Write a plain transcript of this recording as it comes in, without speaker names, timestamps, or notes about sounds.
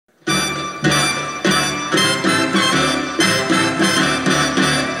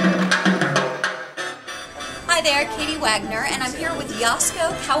admire Katie Wagner, and I'm here with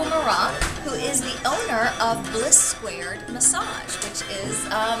Yasko Kawamura, who is the owner of Bliss Squared Massage, which is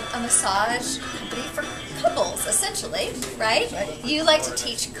a massage company for couples, essentially, right? You like to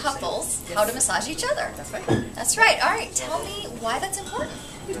teach couples how to massage each other. That's right. That's right. All right, tell me why that's important.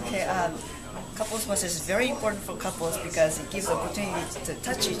 Okay, couples massage is very important for couples because it gives opportunity to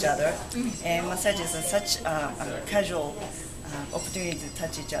touch each other, and massage is such a casual opportunity to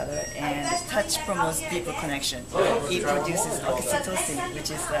touch each other, and touch promotes deeper connection. It produces oxytocin,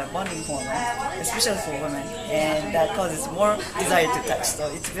 which is a bonding hormone, especially for women, and that causes more desire to touch. So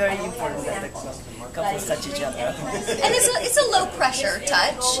it's very important that the couples touch each other. And it's a low pressure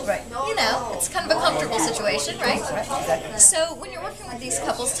touch. Right. You know, it's kind of a comfortable situation, right? Right, exactly. So when you're working with these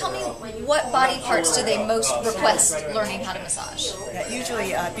couples, tell me what body parts do they most request learning how to massage? Yeah,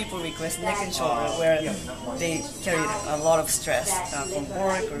 usually people request neck and shoulder, where they carry a lot of stress from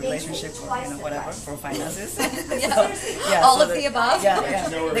work or relationship or whatever, for finances. All of the above? Yeah,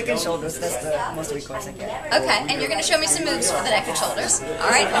 neck and shoulders, that's the most request I get. Okay, and you're going to show me some moves for the neck and shoulders. All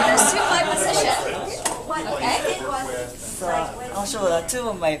right, I'm going to assume my position. Okay. So I'll show two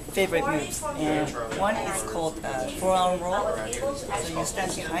of my favorite moves, and one is called forearm roll. So you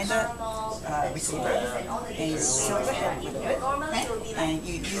stand behind the receiver and you tilt the head a little bit, and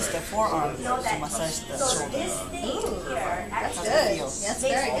you use the forearm to massage the shoulders. Ooh, that's good. That's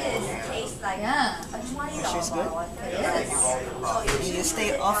very good. Yeah. She's good. It is. And you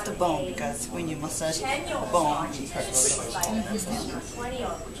stay off the bone, because when you massage the bone, it hurts.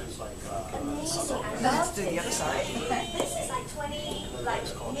 Let's do the other side.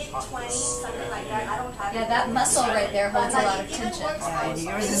 Yeah, that muscle right there holds a lot of tension. And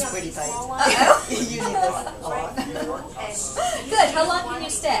yours is pretty tight. Uh-oh. You need this a lot. Good. How long can you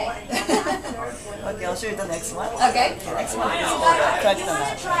stay? Okay, I'll show you the next one. Okay. The next one is called crack the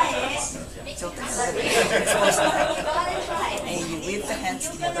mat. So this is a bit close to the neck. And you leave the hands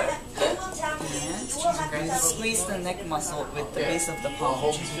together, and you squeeze the neck muscle with the base of the palm.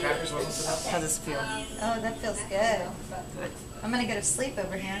 How does it feel? Oh, that feels good. Good. I'm going to go to sleep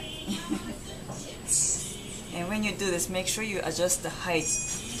over here. And when you do this, make sure you adjust the height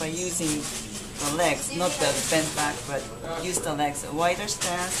by using the legs, not the bent back, but use the legs, a wider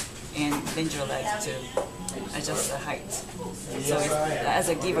stance, and bend your legs to adjust the height. So as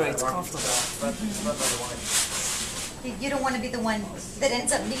a giver, it's comfortable. You don't want to be the one that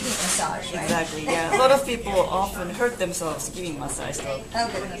ends up needing massage, right? Exactly, yeah. A lot of people often hurt themselves giving massage, so Oh,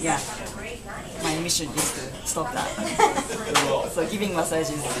 goodness. yeah. My mission is to stop that. So giving massage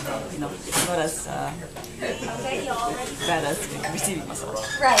is, it's not as bad as receiving massage.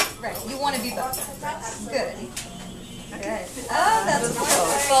 Right. You want to be both. Good. Good. Oh, that's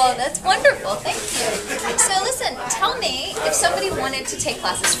wonderful. That's wonderful. Thank you. So listen, tell me, if somebody wanted to take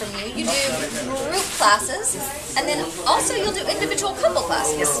classes from you, you do group classes, and then also you'll do individual couple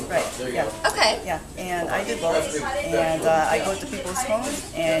classes. Yes, right. Yeah. Okay. Yeah, and I do both. And I go to people's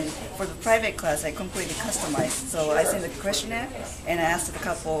homes, and for the private class, I completely customize. So I send a questionnaire, and I ask the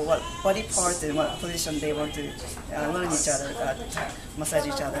couple what body parts and what position they want to learn each other, massage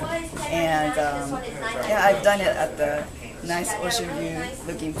each other. And yeah, I've done it at the nice ocean view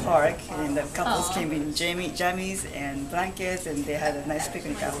looking park, and the couples came in jammies and blankets, and they had a nice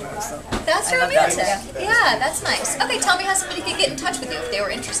picnic afterwards. So That's romantic. Yeah, that's nice. Okay, tell me how somebody could get in touch with you if they were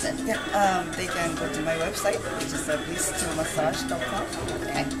interested. Yeah, they can go to my website, which is bliss2massage.com.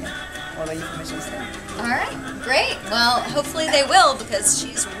 And all the information is there. All right, great. Well, hopefully they will, because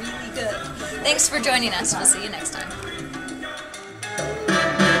she's really good. Thanks for joining us. We'll see you next time.